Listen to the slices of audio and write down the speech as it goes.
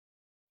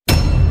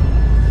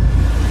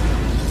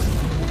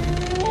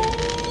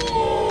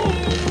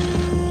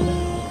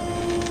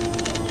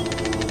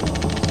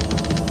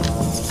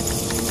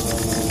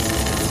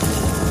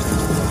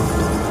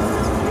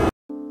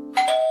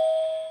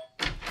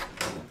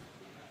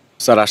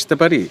Sir আসতে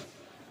পারি?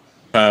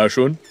 হ্যাঁ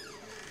আসুন,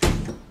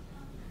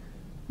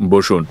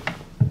 বসুন।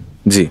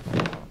 জি।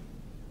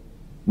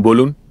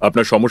 বলুন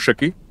আপনার সমস্যা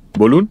কি,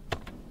 বলুন।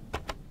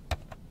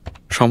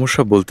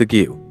 সমস্যা বলতে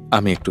গিয়েও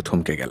আমি একটু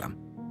থমকে গেলাম।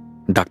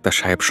 ডাক্তার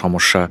সাহেব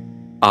সমস্যা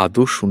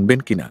আদৌ শুনবেন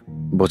কিনা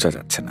বোঝা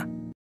যাচ্ছে না।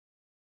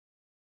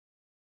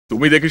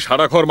 তুমি দেখি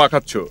সারা ঘর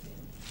মাখাচ্ছ।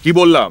 কি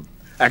বললাম,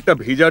 একটা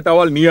ভিজা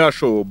টাওয়াল নিয়ে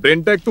আসো,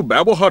 ব্রেনটা একটু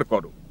ব্যবহার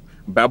করো।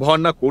 ব্যবহার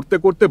না করতে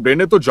করতে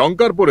ব্রেনে তো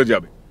জংকার পড়ে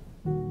যাবে।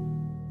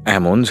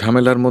 এমন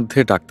ঝামেলার মধ্যে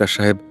ডাক্তার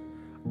সাহেব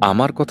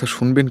আমার কথা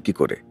শুনবেন কি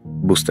করে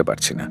বুঝতে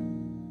পারছি না।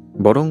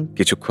 বরং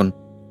কিছুক্ষণ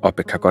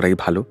অপেক্ষা করাই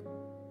ভালো।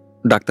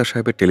 ডাক্তার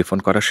সাহেবের টেলিফোন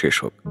করা শেষ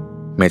হোক,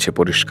 মেঝে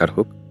পরিষ্কার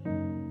হোক।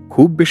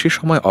 খুব বেশি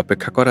সময়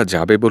অপেক্ষা করা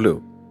যাবে বলেও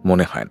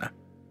মনে হয় না,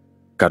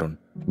 কারণ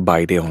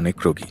বাইরে অনেক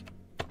রোগী।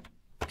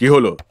 কি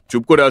হলো,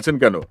 চুপ করে আছেন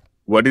কেন?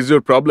 What is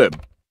your problem?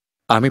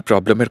 আমি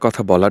প্রবলেমের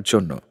কথা বলার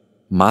জন্য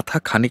মাথা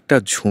খানিকটা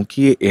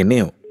ঝুঁকিয়ে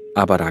এনেও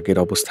আবার আগের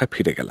অবস্থায়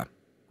ফিরে গেলাম,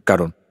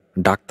 কারণ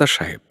ডাক্তার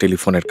সাহেব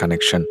টেলিফোনের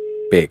কানেকশন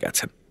পেয়ে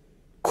গেছেন।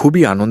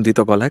 খুবই আনন্দিত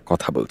গলায়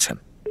কথা বলছেন।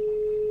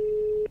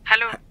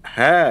 হ্যালো।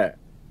 হ্যাঁ,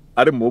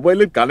 আরে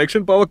মোবাইলের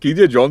কানেকশন পাওয়া কি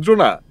যে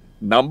যন্ত্রণা।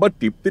 নাম্বার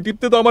টিপতে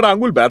টিপতে তো আমার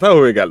আঙ্গুল ব্যথা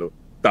হয়ে গেল।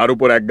 তার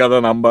উপর এক গাদা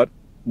নাম্বার,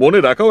 মনে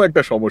রাখাও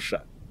একটা সমস্যা।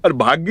 আর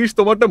ভাগ্যিস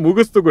তোমারটা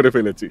মুখস্থ করে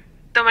ফেলেছি।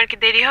 তোমার কি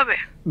দেরি হবে?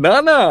 না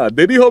না,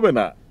 দেরি হবে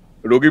না।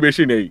 রোগী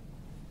বেশি নেই,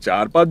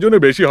 4-5 জনে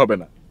বেশি হবে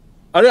না।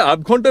 আরে আধ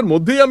ঘন্টার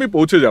মধ্যেই আমি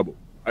পৌঁছে যাব।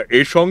 আর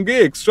এর সঙ্গে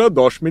এক্সট্রা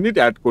 10 মিনিট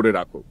অ্যাড করে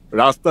রাখো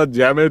রাস্তার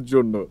জ্যামের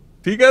জন্য,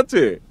 ঠিক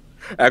আছে?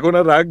 এখন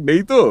আর রাগ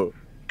নেই তো?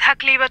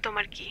 থাকলেই বা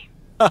তোমার কি?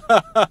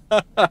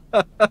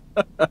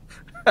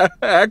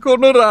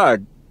 এখনো রাগ?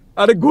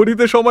 আরে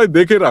ঘড়িতে সময়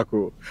দেখে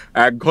রাখো,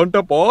 1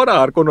 ঘন্টা পর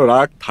আর কোনো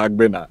রাগ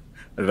থাকবে না।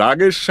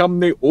 রাগের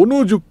সামনে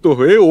অনুযুক্ত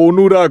হয়ে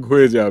অনুরাগ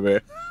হয়ে যাবে।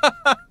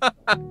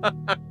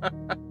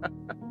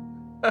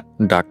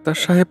 ডাক্তার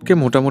সাহেবকে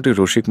মোটামুটি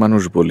রসিক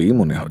মানুষ বলেই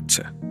মনে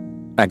হচ্ছে।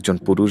 একজন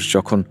পুরুষ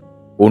যখন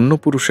অন্য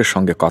পুরুষের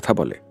সঙ্গে কথা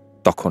বলে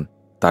তখন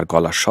তার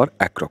গলার স্বর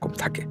একরকম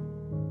থাকে,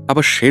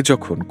 আবার সে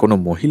যখন কোনো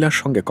মহিলার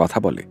সঙ্গে কথা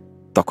বলে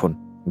তখন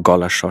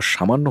গলার স্বর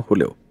সামান্য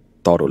হলেও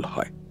তরল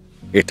হয়।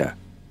 এটা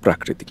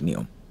প্রাকৃতিক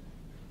নিয়ম।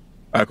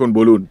 এখন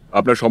বলুন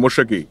আপনার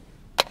সমস্যা কি?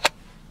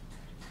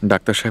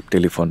 ডাক্তার সাহেব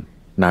টেলিফোন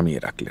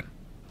নামিয়ে রাখলেন।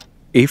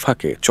 এই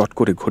ফাঁকে চট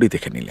করে ঘড়ি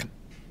দেখে নিলেন,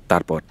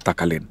 তারপর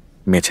তাকালেন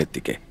মেঝের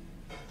দিকে।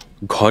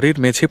 ঘরের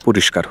মেঝে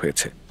পরিষ্কার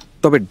হয়েছে,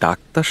 তবে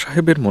ডাক্তার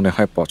সাহেবের মনে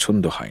হয়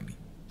পছন্দ হয়নি,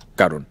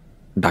 কারণ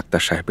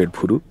ডাক্তার সাহেবের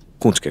ভুরু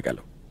কুঁচকে গেল।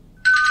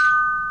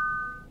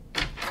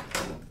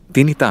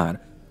 তিনি তার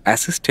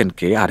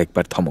অ্যাসিস্ট্যান্টকে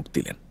আরেকবার ধমক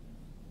দিলেন।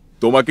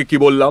 তোমাকে কি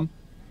বললাম,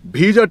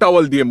 ভিজা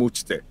টাওয়াল দিয়ে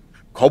মুছতে?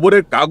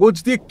 খবরের কাগজ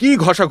দিয়ে কি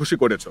ঘষাঘষি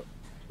করেছ?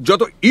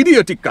 যত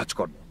ইডিয়েটিক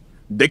কাজকর্ম।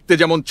 দেখতে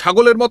যেমন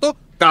ছাগলের মতো,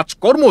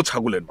 কাজকর্ম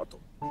ছাগলের মতো।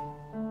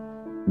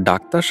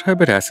 ডাক্তার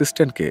সাহেবের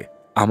অ্যাসিস্ট্যান্টকে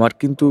আমার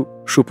কিন্তু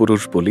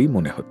সুপুরুষ বলেই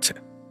মনে হচ্ছে।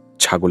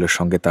 ছাগলের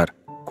সঙ্গে তার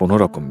কোনো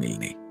রকম মিল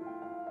নেই।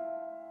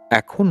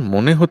 এখন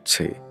মনে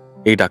হচ্ছে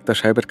এই ডাক্তার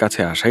সাহেবের কাছে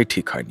আসাই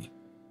ঠিক হয়নি।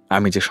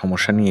 আমি যে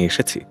সমস্যা নিয়ে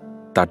এসেছি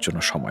তার জন্য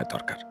সময়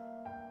দরকার।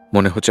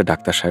 মনে হচ্ছে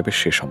ডাক্তার সাহেবের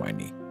সে সময়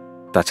নেই।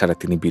 তাছাড়া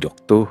তিনি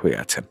বিরক্তও হয়ে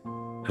আছেন,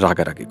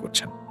 রাগারাগি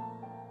করছেন।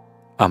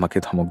 আমাকে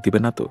ধমক দিবে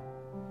না তো?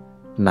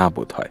 না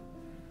বোধ হয়।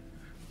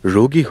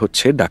 রোগী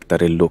হচ্ছে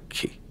ডাক্তারের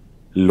লক্ষ্মী,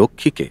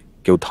 লক্ষ্মীকে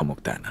কেউ ধমক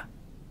দেয় না।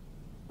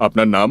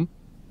 আপনার নাম?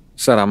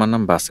 স্যার আমার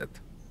নাম বাসেদ,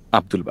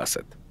 আব্দুল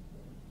বাসেদ।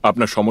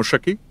 আপনার সমস্যা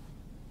কি?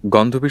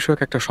 গন্ধ বিষয়ক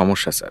একটা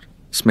সমস্যা স্যার,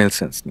 স্মেল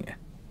সেন্স নিয়ে।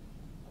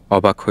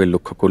 অবাক হয়ে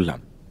লক্ষ্য করলাম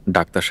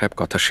ডাক্তার সাহেব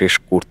কথা শেষ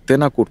করতে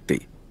না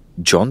করতেই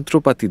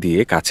যন্ত্রপাতি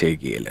দিয়ে কাছে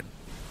এগিয়ে এলেন।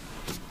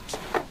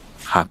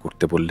 হাঁ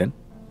করতে বললেন,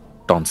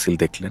 টনসিল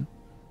দেখলেন,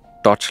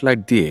 টর্চ লাইট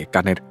দিয়ে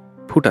কানের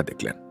ফুটা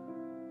দেখলেন,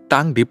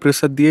 টাং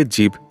ডিপ্রেসার দিয়ে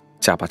জিভ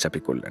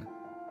চাপাচাপি করলেন।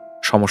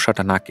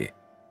 সমস্যাটা নাকে,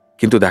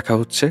 কিন্তু দেখা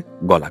হচ্ছে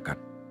গলা কান।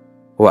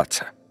 ও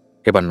আচ্ছা,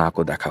 এবার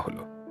নাকও দেখা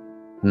হলো।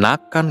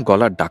 নাক কান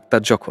গলার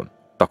ডাক্তার যখন,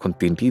 তখন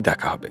তিনটিই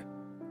দেখা হবে।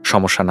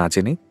 সমস্যা না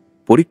জেনে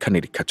পরীক্ষা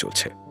নিরীক্ষা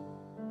চলছে।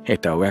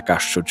 এটাও এক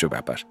আশ্চর্য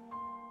ব্যাপার।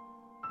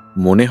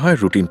 মনে হয়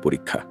রুটিন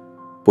পরীক্ষা।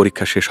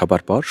 পরীক্ষা শেষ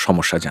হবার পর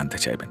সমস্যা জানতে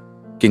চাইবেন,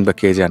 কিংবা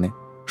কে জানে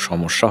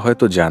সমস্যা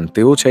হয়তো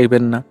জানতেও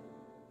চাইবেন না।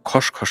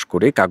 খসখস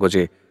করে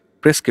কাগজে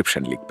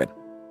প্রেসক্রিপশন লিখবেন,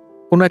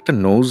 কোনো একটা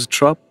নোজ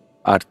ড্রপ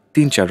আর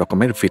 3-4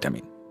 রকমের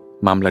ভিটামিন।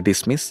 মামলা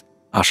ডিসমিস,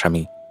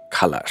 আসামি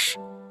খালাস।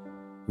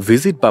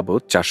 ভিজিট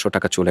বাবদ 400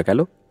 টাকা চলে গেল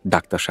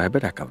ডাক্তার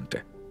সাহেবের অ্যাকাউন্টে।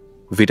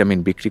 ভিটামিন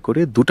বিক্রি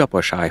করে 2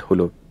 পয়সা আয়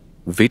হলো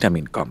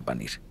ভিটামিন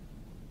কোম্পানির।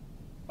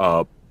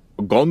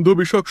 গন্ধ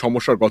বিষয়ক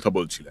সমস্যার কথা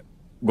বলছিলেন।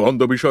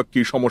 গন্ধ বিষয়ক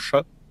কি সমস্যা?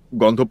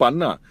 গন্ধ পান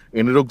না?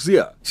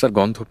 এনোরেক্সিয়া? স্যার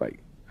গন্ধ পাই,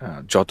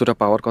 যতটা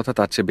পাওয়ার কথা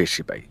তার চেয়ে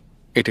বেশি পাই,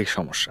 এটাই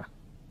সমস্যা।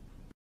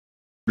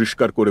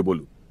 পরিষ্কার করে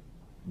বলুন,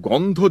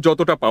 গন্ধ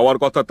যতটা পাওয়ার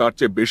কথা তার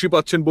চেয়ে বেশি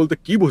পাচ্ছেন বলতে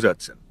কি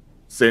বোঝাচ্ছেন?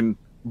 সেন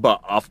বা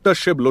আফটার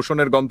শেভ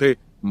লোশনের গন্ধে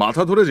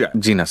মাথা ধরে যায়?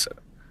 জি না স্যার,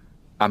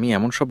 আমি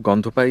এমন সব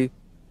গন্ধ পাই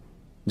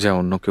যা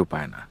অন্য কেউ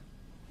পায় না।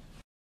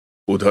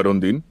 উদাহরণ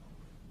দিন।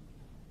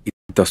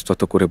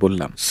 ইতস্তত করে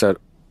বললাম, স্যার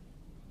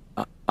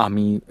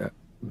আমি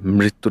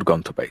মৃত্যুর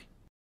গন্ধ পাই।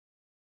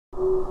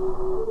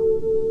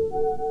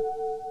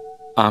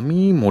 আমি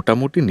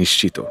মোটামুটি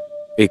নিশ্চিত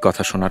এই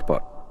কথা শোনার পর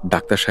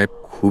ডাক্তার সাহেব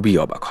খুবই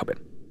অবাক হবেন।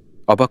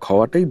 অবাক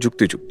হওয়াটাই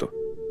যুক্তিযুক্ত।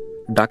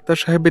 ডাক্তার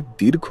সাহেবের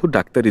দীর্ঘ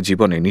ডাক্তারি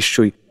জীবনে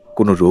নিশ্চয়ই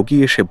কোনো রোগী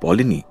এসে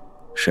বলেনি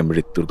সে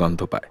মৃত্যুর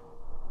গন্ধ পায়,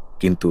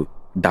 কিন্তু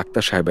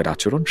ডাক্তার সাহেবের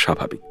আচরণ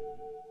স্বাভাবিক।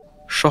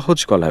 সহজ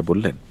গলায়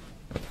বললেন,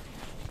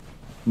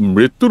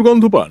 মৃত্যুর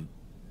গন্ধ পান?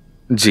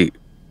 জি,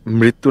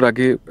 মৃত্যুর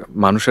আগে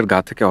মানুষের গা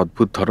থেকে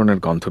অদ্ভুত ধরনের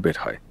গন্ধ বের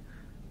হয়।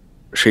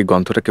 সেই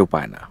গন্ধটা কেউ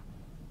পায় না,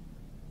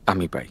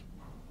 আমি পাই।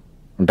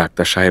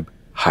 ডাক্তার সাহেব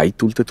হাই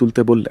তুলতে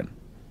তুলতে বললেন,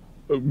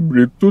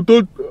 মৃত্যু তো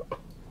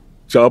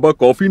চা বা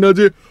কফি না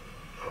যে,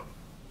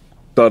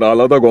 তার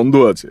আলাদা গন্ধ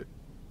আছে।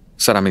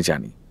 স্যার আমি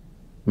জানি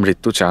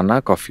মৃত্যু চা না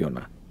কফিও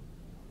না,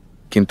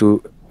 কিন্তু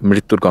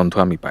মৃত্যুর গন্ধ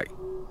আমি পাই।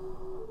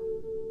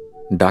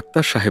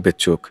 ডাক্তার সাহেবের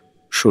চোখ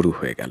শুরু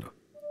হয়ে গেল,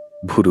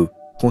 ভুরু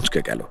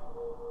কুঁচকে গেল।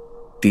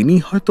 তিনি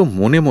হয়তো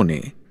মনে মনে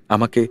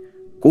আমাকে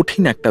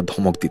কঠিন একটা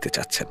ধমক দিতে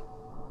চাচ্ছেন,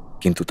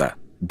 কিন্তু তা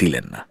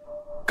দিলেন না,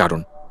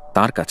 কারণ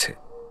তার কাছে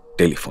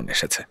টেলিফোন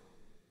এসেছে।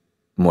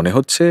 মনে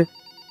হচ্ছে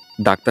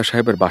ডাক্তার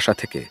সাহেবের বাসা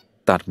থেকে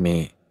তার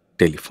মেয়ে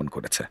টেলিফোন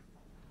করেছে।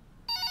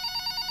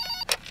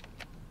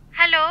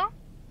 হ্যালো,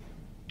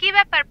 কি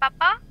ব্যাপার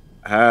পাপা?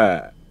 হ্যাঁ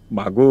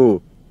মাগো,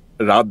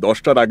 রাত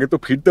 10টার আগে তো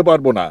ফিরতে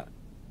পারবো না।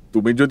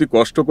 তুমি যদি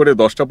কষ্ট করে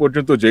 10টা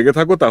পর্যন্ত জেগে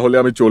থাকো তাহলে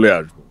আমি চলে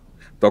আসবো।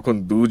 তখন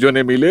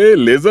দুজনে মিলে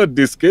লেজার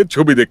ডিস্কে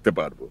ছবি দেখতে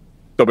পারবো।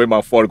 তবে মা,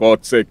 ফর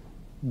গড সেক,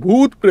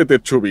 ভূত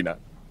প্রেতের ছবি না,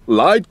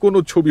 লাইট কোনো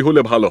ছবি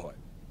হলে ভালো হয়,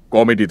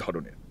 কমেডি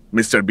ধরনের,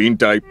 মিস্টার বিন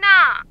টাইপ। না,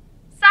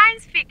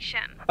 সায়েন্স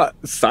ফিকশন।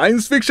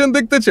 সায়েন্স ফিকশন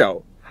দেখতে চাও?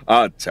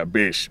 আচ্ছা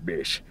বেশ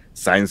বেশ,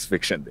 সায়েন্স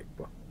ফিকশন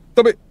দেখবো।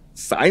 তবে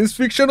সায়েন্স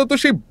ফিকশনও তো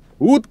সেই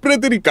ভূত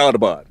প্রেতেরই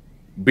কারবার,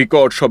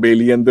 বিকট সব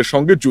এলিয়েনদের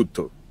সঙ্গে যুদ্ধ।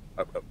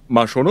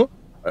 মা শোনো,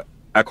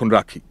 এখন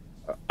রাখি,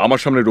 আমার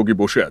সামনে রোগী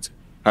বসে আছে।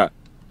 হ্যাঁ।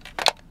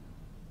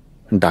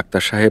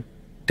 ডাক্তার সাহেব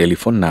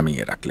টেলিফোন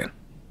নামিয়ে রাখলেন।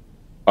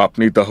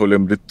 আপনি তাহলে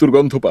মৃত্যুর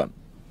গন্ধ পান?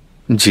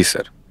 জি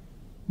স্যার।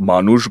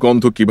 মানুষ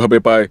গন্ধ কিভাবে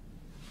পায়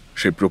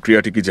সেই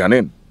প্রক্রিয়াটি কি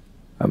জানেন?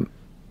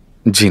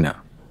 জি না।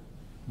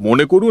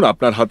 মনে করুন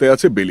আপনার হাতে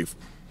আছে বেলি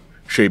ফুল।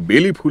 সেই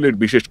বেলি ফুলের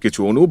বিশেষ কিছু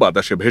অণু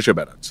বাতাসে ভেসে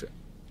বেড়াচ্ছে,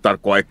 তার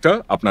কয়েকটা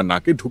আপনার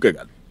নাকে ঢুকে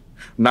গেল।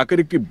 নাকের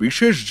একটি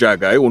বিশেষ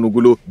জায়গায়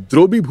অণুগুলো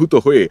দ্রবীভূত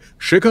হয়ে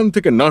সেখান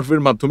থেকে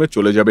নার্ভের মাধ্যমে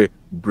চলে যাবে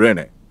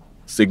ব্রেনে।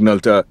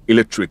 সিগন্যালটা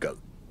ইলেকট্রিক্যাল,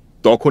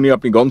 তখনই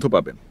আপনি গন্ধ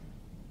পাবেন।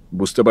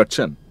 বুঝতে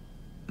পারছেন?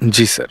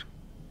 জি স্যার।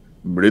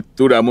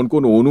 মৃত্যুর এমন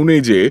কোনো অণু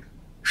নেই যে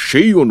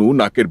সেই অণু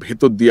নাকের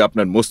ভেতর দিয়ে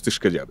আপনার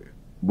মস্তিষ্কে যাবে।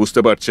 বুঝতে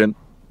পারছেন?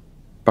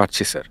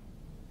 পারছি স্যার।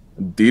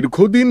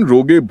 দীর্ঘদিন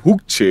রোগে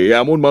ভুগছে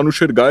এমন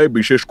মানুষের গায়ে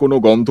বিশেষ কোনো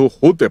গন্ধ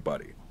হতে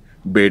পারে।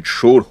 বেড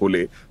শোর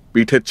হলে,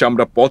 পিঠের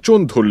চামড়া পচন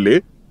ধরলে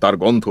তার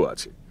গন্ধ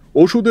আছে,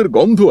 ওষুধের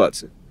গন্ধ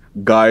আছে,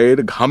 গায়ের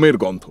ঘামের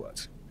গন্ধ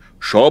আছে।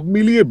 সব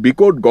মিলিয়ে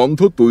বিকট গন্ধ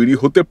তৈরি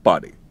হতে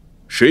পারে।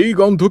 সেই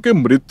গন্ধকে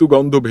মৃত্যু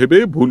গন্ধ ভেবে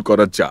ভুল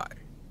করা যায়।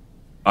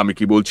 আমি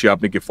কি বলছি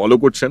আপনি কি ফলো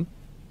করছেন?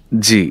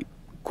 জি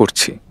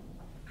করছি।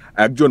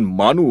 একজন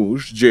মানুষ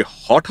যে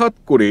হঠাৎ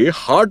করে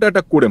হার্ট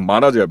অ্যাটাক করে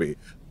মারা যাবে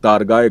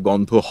তার গায়ে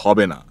গন্ধ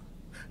হবে না,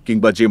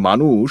 কিংবা যে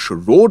মানুষ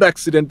রোড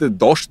অ্যাক্সিডেন্টে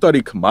 10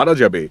 তারিখ মারা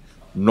যাবে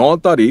 9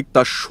 তারিখ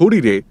তার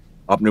শরীরে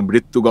আপনি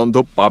মৃত্যুগন্ধ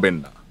পাবেন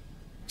না।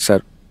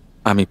 স্যার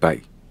আমি পাই।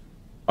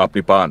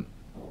 আপনি পান?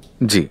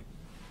 জি,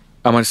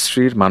 আমার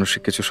স্ত্রীর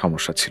মানসিক কিছু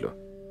সমস্যা ছিল,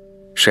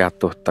 সে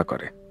আত্মহত্যা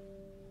করে।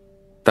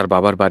 তার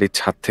বাবার বাড়ির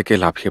ছাদ থেকে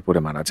লাফিয়ে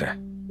পড়ে মারা যায়।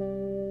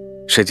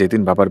 সে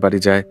যেদিন বাবার বাড়ি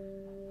যায়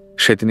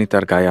সেদিনই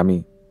তার গায়ে আমি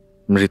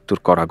মৃত্যুর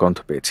কড়া গন্ধ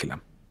পেয়েছিলাম।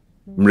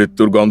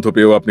 মৃত্যুর গন্ধ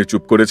পেয়েও আপনি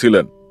চুপ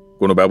করেছিলেন,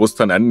 কোনো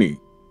ব্যবস্থা নেননি?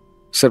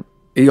 স্যার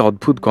এই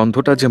অদ্ভুত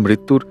গন্ধটা যে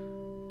মৃত্যুর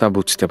তা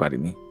বুঝতে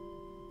পারিনি।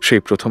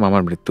 সেই প্রথম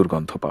আমার মৃত্যুর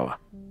গন্ধ পাওয়া।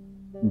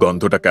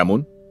 গন্ধটা কেমন?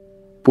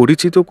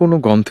 পরিচিত কোনো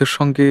গন্ধের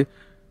সঙ্গে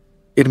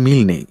এর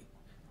মিল নেই।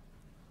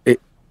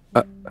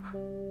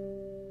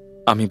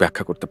 আমি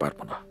ব্যাখ্যা করতে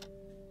পারবো না।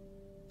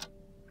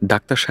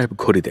 ডাক্তার সাহেব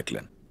ঘড়ি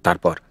দেখলেন,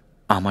 তারপর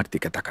আমার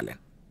দিকে তাকালেন।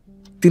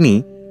 তিনি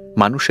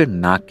মানুষের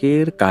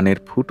নাকের কানের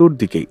ফুটোর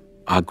দিকেই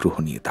আগ্রহ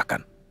নিয়ে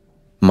তাকান,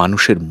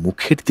 মানুষের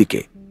মুখের দিকে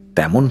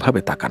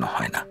তেমনভাবে তাকানো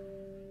হয় না।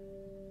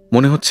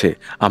 মনে হচ্ছে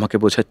আমাকে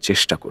বোঝার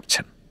চেষ্টা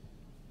করছেন।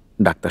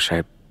 ডাক্তার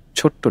সাহেব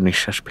ছোট্ট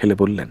নিঃশ্বাস ফেলে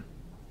বললেন,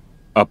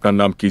 আপনার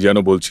নাম কি যেন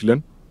বলছিলেন?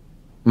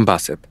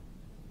 বাসেদ,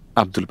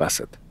 আব্দুল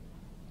বাসেদ।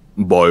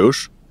 বয়স?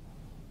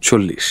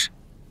 40।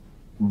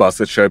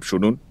 বাসেদ সাহেব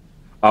শুনুন,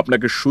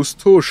 আপনাকে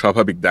সুস্থ ও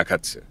স্বাভাবিক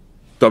দেখাচ্ছে,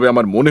 তবে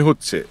আমার মনে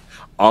হচ্ছে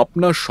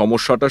আপনার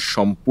সমস্যাটা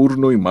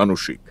সম্পূর্ণই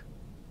মানসিক।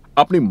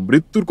 আপনি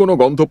মৃত্যুর কোনো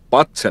গন্ধ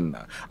পাচ্ছেন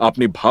না,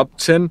 আপনি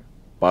ভাবছেন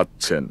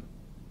পাচ্ছেন।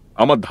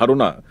 আমার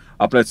ধারণা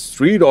আপনার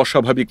স্ত্রীর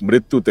অস্বাভাবিক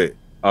মৃত্যুতে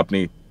আপনি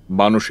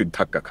মানসিক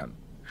ধাক্কা খান,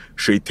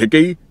 সেই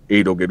থেকেই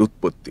এই রোগের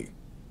উৎপত্তি।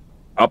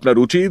 আপনার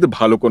উচিত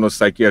ভালো কোনো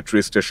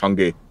সাইকিয়াট্রিস্টের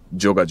সঙ্গে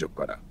যোগাযোগ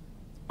করা।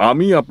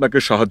 আমি আপনাকে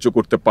সাহায্য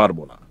করতে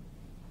পারবো না।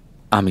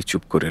 আমি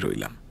চুপ করে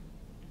রইলাম।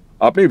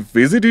 আপনি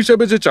ভিজিট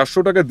হিসেবে যে 400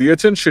 টাকা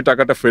দিয়েছেন সে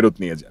টাকাটা ফেরত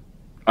নিয়ে যান,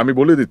 আমি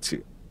বলে দিচ্ছি।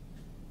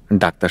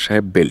 ডাক্তার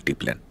সাহেব বেল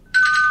টিপলেন।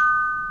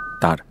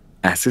 তার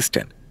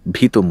অ্যাসিস্ট্যান্ট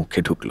ভীত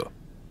মুখে ঢুকল।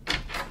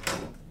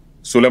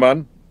 সুলেমান,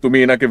 তুমি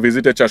এনাকে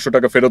ভিজিটে 400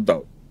 টাকা ফেরত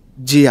দাও।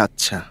 জি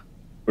আচ্ছা।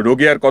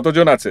 রোগী আর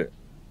কতজন আছে?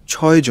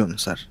 6 জন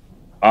স্যার।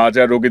 আজ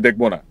আর রোগী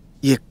দেখবো না।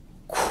 ইয়ে,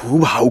 খুব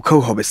হাউখাউ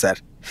হবে স্যার।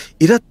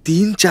 এরা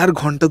 3-4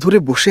 ঘন্টা ধরে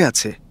বসে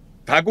আছে।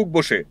 থাকুক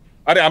বসে।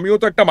 আরে আমিও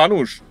তো একটা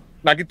মানুষ।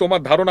 নাকি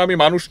তোমার ধারণা আমি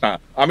মানুষ না,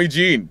 আমি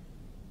জিন?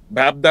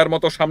 ভ্যাবদার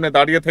মতো সামনে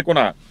দাঁড়িয়ে থেকো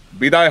না,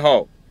 বিদায়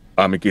হও।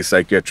 আমি কি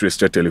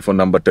সাইকিয়াট্রিস্টের টেলিফোন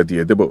নাম্বারটা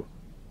দিয়ে দেব?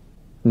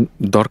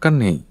 দরকার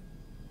নেই।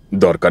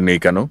 দরকার নেই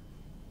কেন?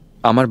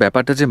 আমার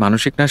ব্যাপারটা যে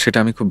মানসিক না সেটা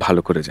আমি খুব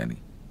ভালো করে জানি।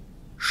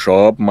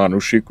 সব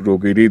মানসিক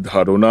রোগীরই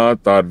ধারণা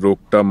তার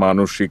রোগটা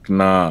মানসিক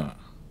না।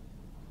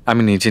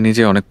 আমি নিজে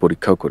নিজে অনেক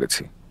পরীক্ষাও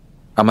করেছি।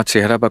 আমার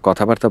চেহারা বা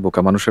কথাবার্তা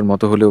বোকা মানুষের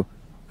মতো হলেও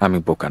আমি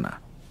বোকা না।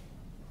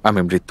 আমি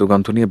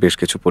মৃত্যুগন্ধ নিয়ে বেশ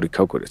কিছু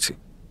পরীক্ষাও করেছি।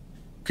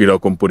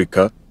 কিরকম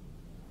পরীক্ষা?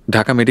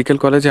 ঢাকা মেডিকেল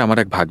কলেজে আমার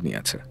এক ভাগ্নি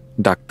আছে,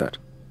 ডাক্তার।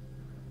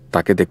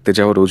 তাকে দেখতে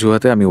যাওয়ার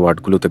অজুহাতে আমি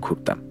ওয়ার্ডগুলোতে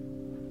ঘুরতাম।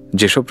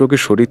 যেসব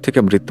রোগীর শরীর থেকে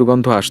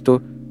মৃত্যুগন্ধ আসতো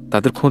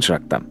তাদের খোঁজ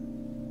রাখতাম।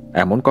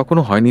 এমন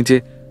কখনো হয়নি যে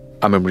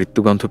আমি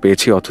মৃত্যুগন্ধ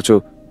পেয়েছি অথচ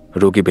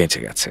রোগী বেঁচে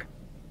গেছে।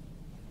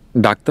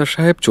 ডাক্তার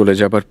সাহেব চলে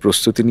যাবার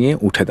প্রস্তুতি নিয়ে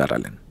উঠে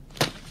দাঁড়ালেন।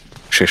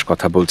 শেষ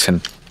কথা বলছেন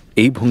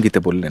এই ভঙ্গিতে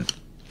বললেন,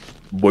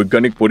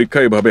 বৈজ্ঞানিক পরীক্ষা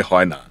এভাবে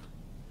হয় না।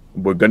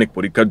 বৈজ্ঞানিক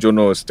পরীক্ষার জন্য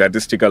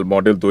স্ট্যাটিস্টিক্যাল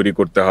মডেল তৈরি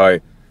করতে হয়,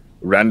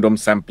 র্যান্ডম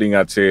স্যাম্পলিং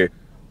আছে,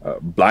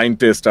 ব্লাইন্ড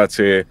টেস্ট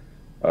আছে।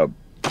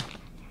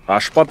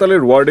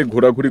 হাসপাতালের ওয়ার্ডে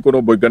ঘোরাঘুরি কোনো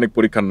বৈজ্ঞানিক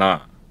পরীক্ষা না।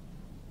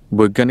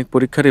 বৈজ্ঞানিক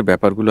পরীক্ষার এই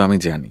ব্যাপারগুলো আমি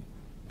জানি,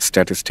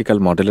 স্ট্যাটিস্টিক্যাল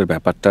মডেলের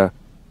ব্যাপারটা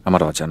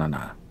আমার অজানা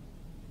না।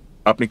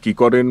 আপনি কি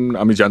করেন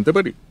আমি জানতে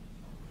পারি?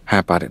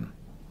 হ্যাঁ পারেন।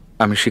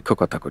 আমি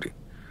শিক্ষকতা করি।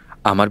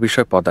 আমার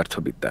বিষয়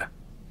পদার্থবিদ্যা।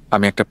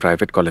 আমি একটা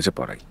প্রাইভেট কলেজে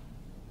পড়াই।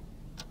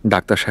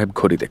 ডাক্তার সাহেব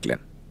ঘড়ি দেখলেন,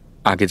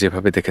 আগে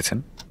যেভাবে দেখেছেন।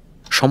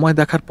 সময়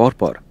দেখার পর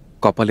পর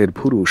কপালের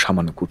ভুরু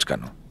সামান্য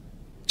কুচকানো।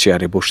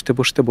 চেয়ারে বসতে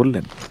বসতে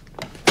বললেন,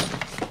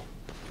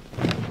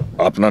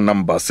 আপনার নাম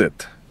বাসেত,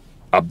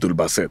 আব্দুল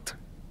বাসেত?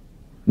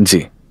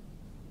 জি।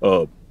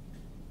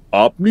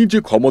 আপনি যে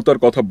ক্ষমতার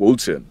কথা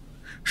বলছেন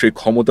সেই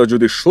ক্ষমতা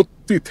যদি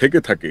সত্যি থেকে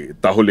থাকে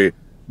তাহলে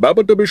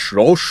ব্যাপারটা বেশ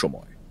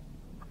রহস্যময়।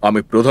 আমি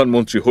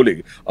প্রধানমন্ত্রী হলে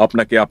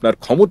আপনাকে আপনার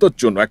ক্ষমতার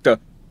জন্য একটা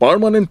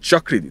পার্মানেন্ট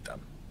চাকরি দিতাম।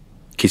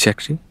 কি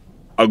চাকরি?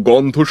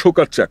 গন্ধ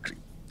শোকার চাকরি।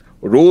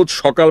 রোজ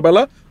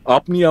সকালবেলা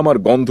আপনি আমার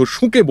গন্ধ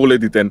শুঁকে বলে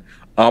দিতেন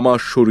আমার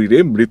শরীরে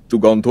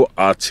মৃত্যুগন্ধ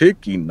আছে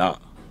কি না।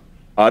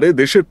 আরে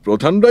দেশের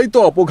প্রধানরাই তো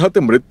অপঘাতে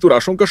মৃত্যুর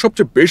আশঙ্কা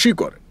সবচেয়ে বেশি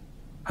করেন।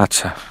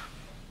 আচ্ছা।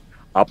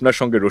 আপনার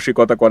সঙ্গে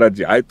রসিকতা করা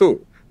যায় তো,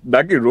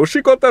 নাকি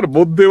রসিকতার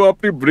মধ্যেও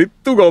আপনি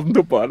মৃত্যুগন্ধ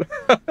পান?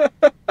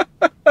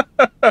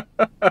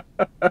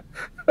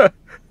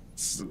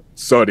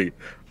 সরি,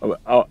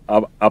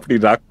 আপনি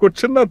রাগ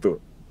করছেন না তো?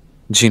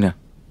 জি না।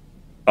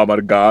 আমার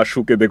গা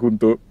শুকে দেখুন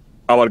তো,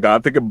 আমার গা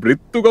থেকে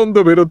মৃত্যুগন্ধ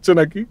বেরোচ্ছে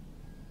নাকি?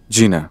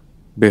 জি না,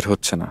 বের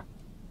হচ্ছে না।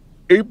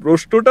 এই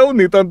প্রশ্নটাও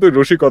নিতান্ত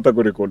রসিকতা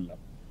করে করলাম।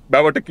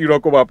 ব্যাপারটা কি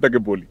রকম আপনাকে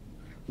বলি।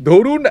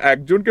 ধরুন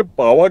একজনকে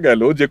পাওয়া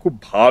গেল যে খুব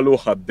ভালো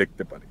হাত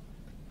দেখতে পারে।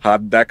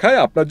 হাত দেখায়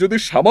আপনার যদি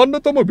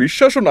সামান্যতম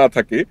বিশ্বাসও না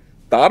থাকে,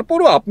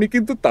 তারপরও আপনি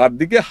কিন্তু তার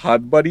দিকে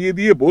হাত বাড়িয়ে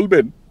দিয়ে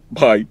বলবেন,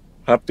 ভাই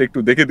হাতটা একটু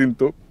দেখে দিন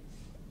তো।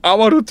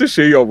 আমার হচ্ছে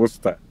সেই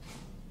অবস্থা।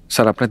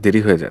 স্যার আপনার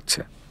দেরি হয়ে যাচ্ছে,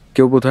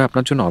 কেউ বোধহয়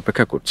আপনার জন্য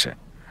অপেক্ষা করছে।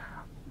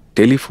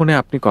 টেলিফোনে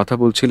আপনি কথা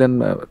বলছিলেন,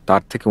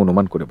 তার থেকে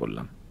অনুমান করে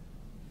বললাম।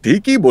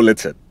 ঠিকই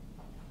বলেছেন,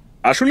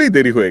 আসলেই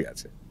দেরি হয়ে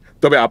গেছে।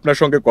 তবে আপনার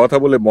সঙ্গে কথা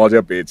বলে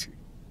মজা পেয়েছি।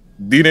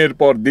 দিনের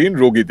পর দিন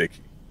রোগী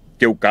দেখি,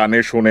 কেউ কানে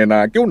শোনে না,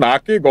 কেউ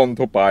নাকে গন্ধ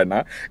পায় না।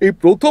 এই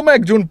প্রথম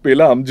একজন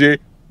পেলাম যে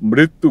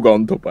মৃত্যু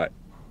গন্ধ পায়।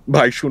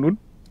 ভাই শুনুন,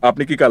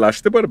 আপনি কি কাল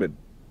আসতে পারবেন?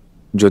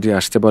 যদি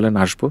আসতে বলেন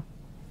আসবো।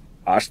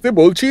 আসতে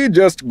বলছি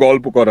জাস্ট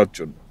গল্প করার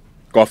জন্য।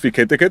 কফি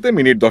খেতে খেতে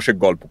মিনিট 10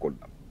 গল্প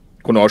করলাম।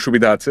 কোনো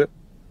অসুবিধা আছে?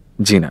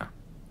 জি না,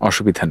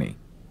 অসুবিধা নেই।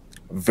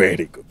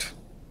 ভেরি গুড,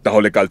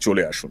 তাহলে কাল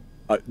চলে আসুন।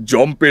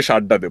 জম্পেশ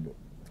আড্ডা দেব।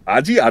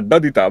 আজই আড্ডা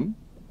দিতাম।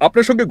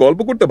 আপনার সঙ্গে গল্প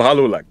করতে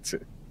ভালো লাগছে।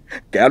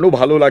 কেন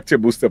ভালো লাগছে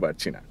বুঝতে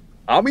পারছি না।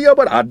 আমি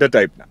আবার আড্ডা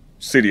টাইপ না,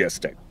 সিরিয়াস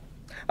টাইপ।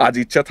 আজ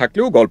ইচ্ছা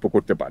থাকলেও গল্প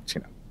করতে পারছি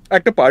না।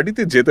 একটা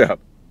পার্টিতে যেতে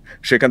হবে,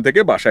 সেখান থেকে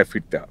বাসায়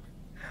ফিরতে হবে।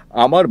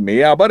 আমার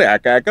মেয়ে আবার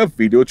একা একা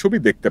ভিডিও ছবি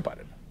দেখতে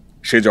পারে না।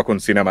 সে যখন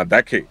সিনেমা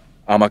দেখে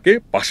আমাকে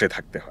পাশে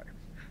থাকতে হয়।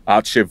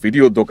 আজ সে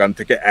ভিডিও দোকান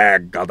থেকে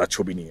এক গাদা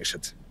ছবি নিয়ে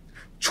এসেছে।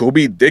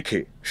 ছবি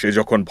দেখে সে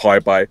যখন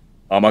ভয় পায়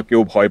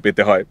আমাকেও ভয়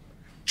পেতে হয়।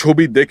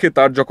 ছবি দেখে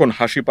তার যখন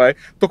হাসি পায়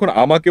তখন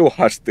আমাকেও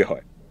হাসতে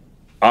হয়।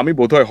 আমি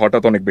বোধহয়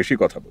হঠাৎ অনেক বেশি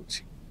কথা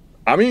বলছি।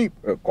 আমি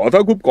কথা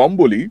খুব কম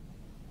বলি।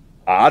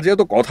 আজ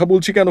এত কথা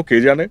বলছি কেন কে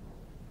জানে।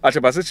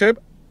 আচ্ছা বাসের সাহেব,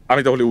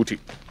 আমি তাহলে উঠি।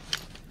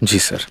 জি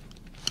স্যার।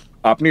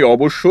 আপনি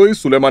অবশ্যই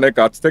সুলেমানের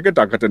কাছ থেকে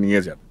টাকাটা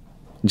নিয়ে যান।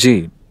 জি,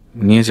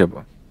 নিয়ে যাব।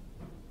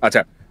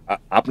 আচ্ছা,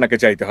 আপনাকে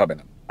চাইতে হবে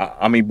না,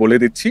 আমি বলে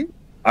দিচ্ছি।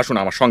 আসুন,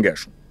 আমার সঙ্গে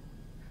আসুন।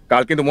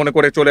 কাল কিন্তু মনে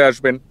করে চলে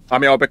আসবেন,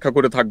 আমি অপেক্ষা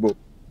করে থাকবো।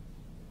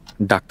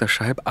 ডাক্তার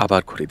সাহেব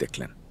আবার ঘড়ি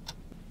দেখলেন।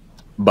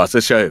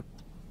 বাসের সাহেব।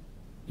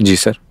 জি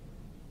স্যার।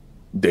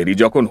 দেরি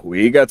যখন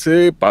হয়ে গেছে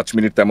 5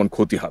 মিনিট তেমন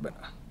ক্ষতি হবে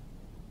না।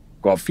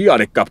 কফি আর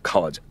 1 কাপ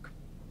খাওয়া যাক।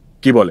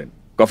 কি বলেন,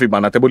 কফি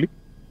বানাতে বলি?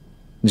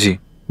 জি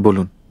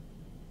বলুন।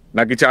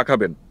 নাকি চা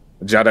খাবেন?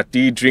 যারা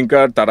টি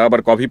ড্রিঙ্কার তারা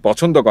আবার কফি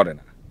পছন্দ করে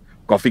না।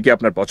 কফি কি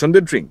আপনার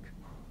পছন্দের ড্রিঙ্ক?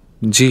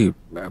 জি,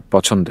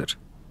 পছন্দের।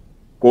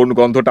 কোন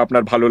গন্ধটা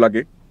আপনার ভালো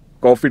লাগে,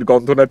 কফির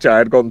গন্ধ না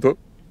চায়ের গন্ধ?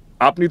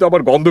 আপনি তো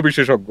আবার গন্ধ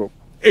বিশেষজ্ঞ,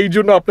 এই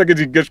জন্য আপনাকে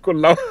জিজ্ঞেস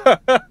করলাম।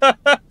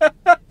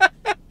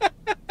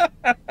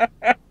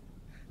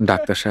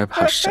 ডাক্তার সাহেব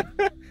হাসছেন,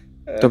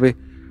 তবে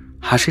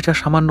হাসিটা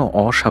সামান্য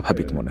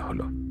অস্বাভাবিক মনে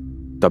হলো,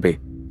 তবে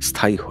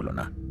স্থায়ী হলো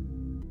না।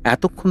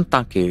 এতক্ষণ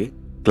তাকে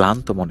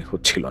ক্লান্ত মনে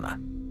হচ্ছিল না,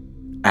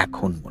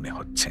 এখন মনে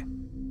হচ্ছে।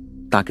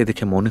 তাকে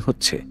দেখে মনে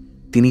হচ্ছে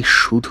তিনি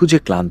শুধু যে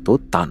ক্লান্ত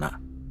তা না,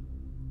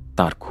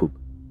 তার খুব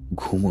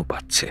ঘুমও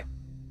পাচ্ছে।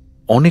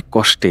 অনেক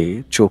কষ্টে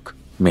চোখ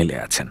মেলে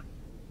আছেন।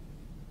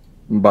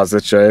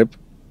 বাজেদ সাহেব,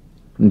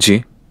 জি।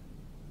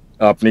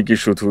 আপনি কি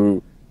শুধু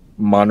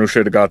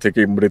মানুষের গা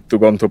থেকে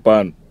মৃত্যুগন্ধ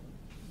পান,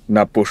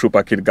 না পশু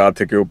পাখির গা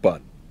থেকেও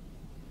পান?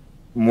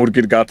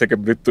 মুরগির গা থেকে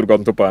মৃত্যুর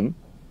গন্ধ পান?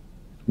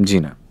 জি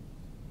না,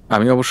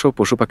 আমি অবশ্য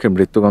পশু পাখির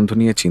মৃত্যুগন্ধ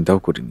নিয়ে চিন্তাও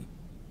করিনি।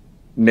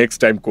 নেক্সট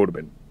টাইম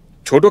করবেন।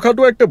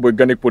 ছোটখাটো একটা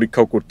বৈজ্ঞানিক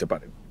পরীক্ষাও করতে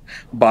পারেন।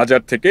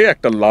 বাজার থেকে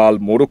একটা লাল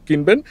মোরগ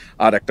কিনবেন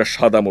আর একটা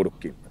সাদা মোরগ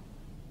কিনবেন।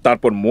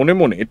 তারপর মনে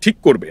মনে ঠিক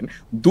করবেন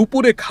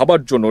দুপুরে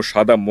খাবার জন্য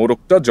সাদা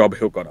মোরগটা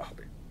জবেহ করা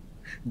হবে।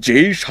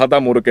 যেই সাদা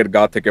মোরগের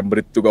গা থেকে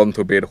মৃত্যুগন্ধ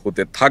বের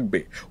হতে থাকবে,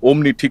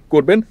 অমনি ঠিক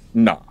করবেন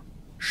না,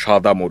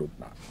 সাদা মোরগ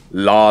না,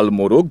 লাল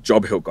মোরগ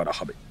জবেহ করা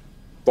হবে।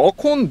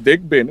 তখন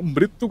দেখবেন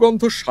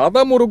মৃত্যুগন্ধ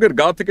সাদা মোরগের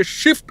গা থেকে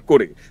শিফট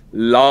করে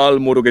লাল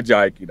মোরগে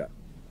যায় কিনা।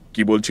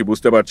 কি বলছি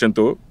বুঝতে পারছেন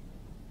তো?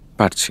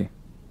 পারছি।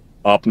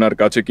 আপনার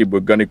কাছে কি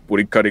বৈজ্ঞানিক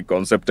পরীক্ষার এই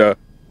কনসেপ্টটা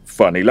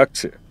ফানি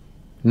লাগছে?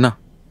 না,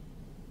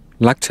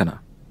 লাগছে না।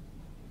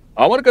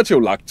 আমার কাছেও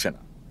লাগছে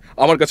না।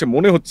 আমার কাছে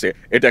মনে হচ্ছে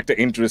এটা একটা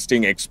ইন্টারেস্টিং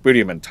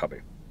এক্সপেরিমেন্ট হবে।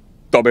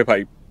 তবে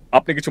ভাই,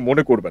 আপনি কিছু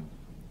মনে করবেন,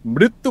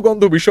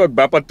 মৃত্যুগন্ধ বিষয়ক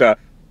ব্যাপারটা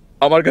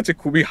আমার কাছে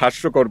খুবই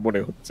হাস্যকর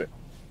মনে হচ্ছে।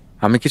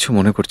 আমি কিছু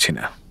মনে করছি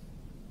না।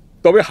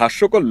 তবে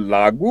হাস্যকর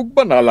লাগুক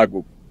বা না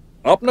লাগুক,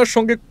 আপনার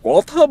সঙ্গে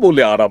কথা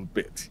বলে আরাম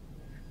পেয়েছি।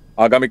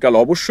 আগামীকাল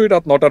অবশ্যই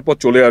রাত 9টার পর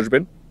চলে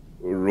আসবেন।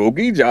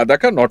 রোগী যা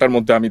দেখা 9টার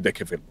মধ্যে আমি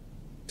দেখে ফেলব,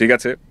 ঠিক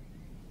আছে?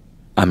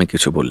 আমি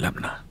কিছু বললাম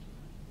না।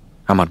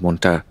 আমার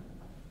মনটা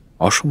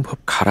অসম্ভব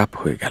খারাপ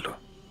হয়ে গেল,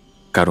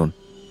 কারণ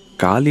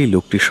কাল এই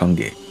লোকটির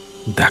সঙ্গে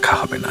দেখা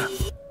হবে না।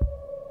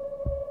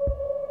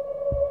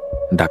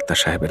 ডাক্তার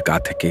সাহেবের গা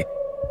থেকে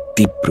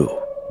তীব্র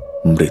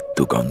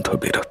মৃত্যুগন্ধ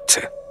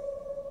বেরোচ্ছে।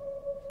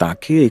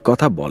 তাকে এই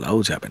কথা বলাও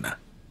যাবে না।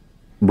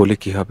 বলে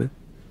কি হবে?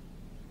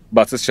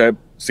 বাসেস সাহেব,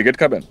 সিগারেট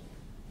খাবেন?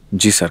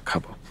 জি স্যার,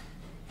 খাবো।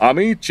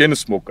 আমি চেন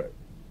স্মোকার।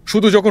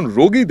 শুধু যখন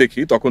রোগী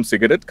দেখি তখন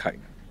সিগারেট খাই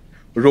না।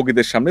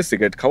 রোগীদের সামনে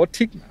সিগারেট খাওয়া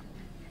ঠিক না।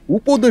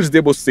 উপদেশ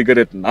দেব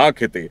সিগারেট না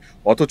খেতে,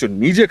 অথচ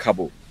নিজে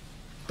খাবো,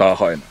 তা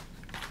হয় না।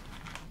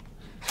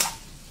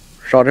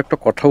 স্যার, একটা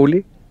কথা বলি।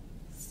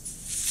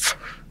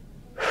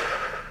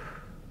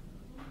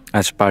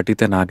 আজ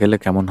পার্টিতে না গেলে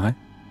কেমন হয়?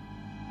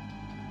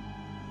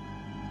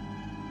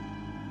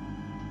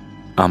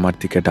 আমার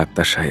দিকে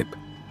ডাক্তার সাহেব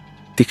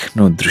তীক্ষ্ণ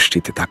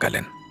দৃষ্টিতে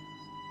তাকালেন।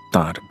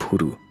 তার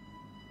ভুরু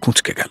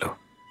কুঁচকে গেল।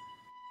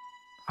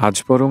 আজ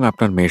বরং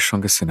আপনার মেয়ের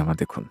সঙ্গে সিনেমা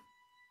দেখুন।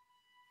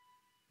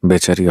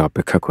 বেচারি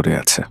অপেক্ষা করে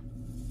আছে।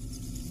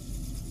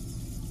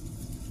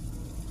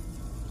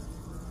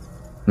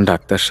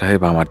 ডাক্তার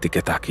সাহেব আমার দিকে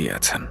তাকিয়ে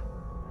আছেন,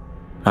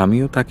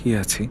 আমিও তাকিয়ে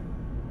আছি।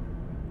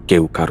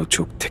 কেউ কারো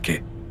চোখ থেকে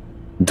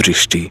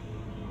দৃষ্টি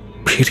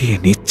ফিরিয়ে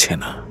নিচ্ছে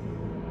না।